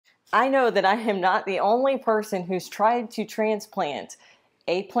I know that I am not the only person who's tried to transplant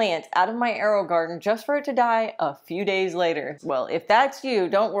a plant out of my Aerogarden just for it to die a few days later. Well, if that's you,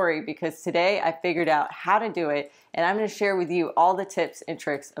 don't worry, because today I figured out how to do it, and I'm going to share with you all the tips and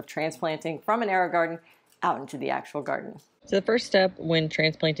tricks of transplanting from an Aerogarden out into the actual garden. So the first step when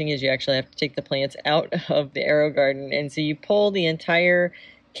transplanting is you actually have to take the plants out of the Aerogarden, and so you pull the entire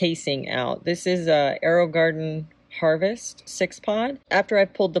casing out. This is a Aerogarden Harvest 6-pod. After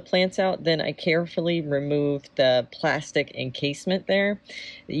I've pulled the plants out, then I carefully remove the plastic encasement there.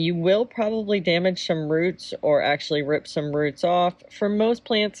 You will probably damage some roots or actually rip some roots off. For most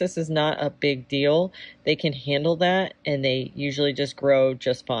plants, this is not a big deal. They can handle that, and they usually just grow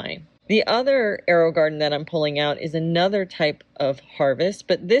just fine. The other Aerogarden that I'm pulling out is another type of harvest,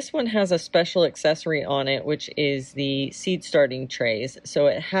 but this one has a special accessory on it, which is the seed starting trays. So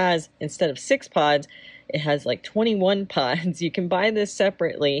it has, instead of 6 pods, it has like 21 pods. You can buy this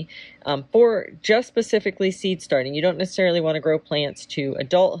separately for just specifically seed starting. You don't necessarily want to grow plants to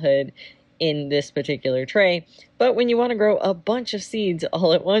adulthood in this particular tray, but when you want to grow a bunch of seeds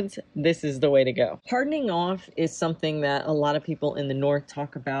all at once, this is the way to go. Hardening off is something that a lot of people in the north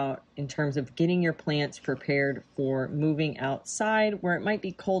talk about in terms of getting your plants prepared for moving outside where it might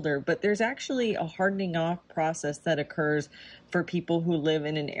be colder, but there's actually a hardening off process that occurs for people who live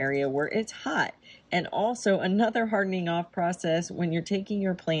in an area where it's hot. And also another hardening off process when you're taking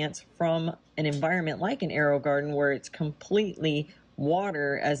your plants from an environment like an Aerogarden where it's completely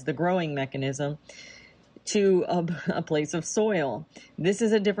water as the growing mechanism to a place of soil. This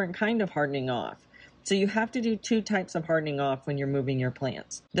is a different kind of hardening off. So you have to do 2 types of hardening off when you're moving your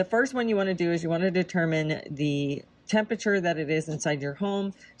plants. The first one you want to do is you want to determine the temperature that it is inside your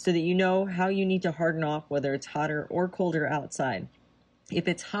home so that you know how you need to harden off, whether it's hotter or colder outside. If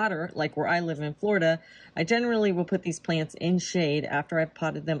it's hotter, like where I live in Florida, I generally will put these plants in shade after I've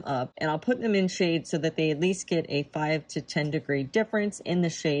potted them up, and I'll put them in shade so that they at least get a 5 to 10 degree difference in the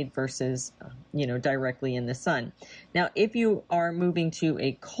shade versus, directly in the sun. Now, if you are moving to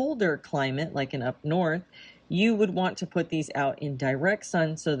a colder climate, like in up north, you would want to put these out in direct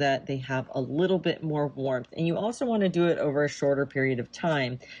sun so that they have a little bit more warmth. And you also want to do it over a shorter period of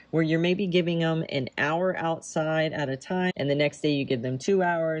time where you're maybe giving them an hour outside at a time, and the next day you give them 2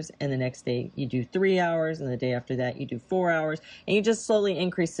 hours, and the next day you do 3 hours, and the day after that you do 4 hours, and you just slowly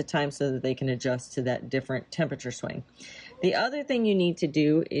increase the time so that they can adjust to that different temperature swing. The other thing you need to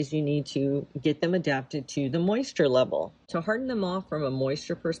do is you need to get them adapted to the moisture level. To harden them off from a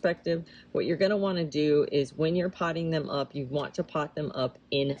moisture perspective, what you're going to want to do is when you're potting them up, you want to pot them up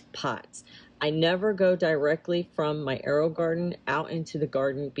in pots. I never go directly from my Aerogarden out into the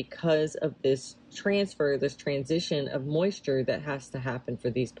garden because of this transfer, this transition of moisture that has to happen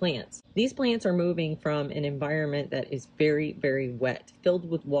for these plants. These plants are moving from an environment that is very, very wet, filled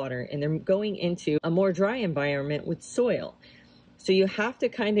with water, and they're going into a more dry environment with soil. So you have to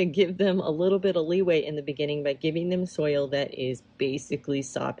kind of give them a little bit of leeway in the beginning by giving them soil that is basically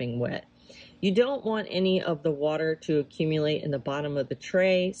sopping wet. You don't want any of the water to accumulate in the bottom of the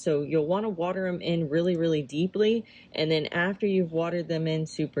tray, so you'll want to water them in really, really deeply, and then after you've watered them in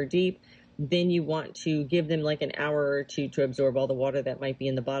super deep, then you want to give them like an hour or 2 to absorb all the water that might be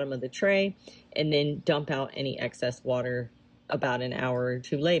in the bottom of the tray, and then dump out any excess water about an hour or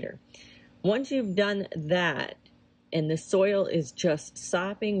 2 later. Once you've done that, and the soil is just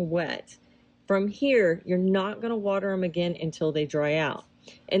sopping wet, from here, you're not going to water them again until they dry out.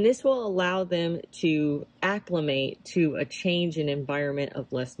 And this will allow them to acclimate to a change in environment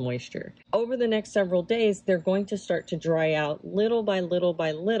of less moisture. Over the next several days, they're going to start to dry out little by little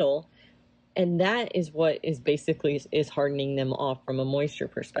by little. And that is what is basically is hardening them off from a moisture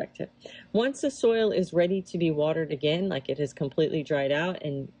perspective. Once the soil is ready to be watered again, like it has completely dried out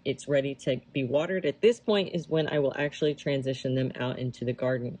and it's ready to be watered, at this point is when I will actually transition them out into the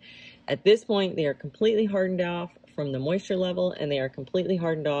garden. At this point, they are completely hardened off from the moisture level, and they are completely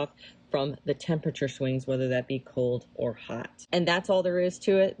hardened off from the temperature swings, whether that be cold or hot. And that's all there is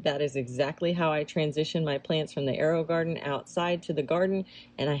to it. That is exactly how I transition my plants from the Aerogarden outside to the garden,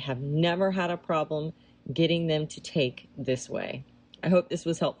 and I have never had a problem getting them to take this way. I hope this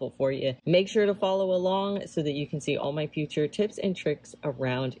was helpful for you. Make sure to follow along so that you can see all my future tips and tricks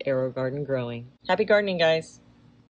around Aerogarden growing. Happy gardening, guys!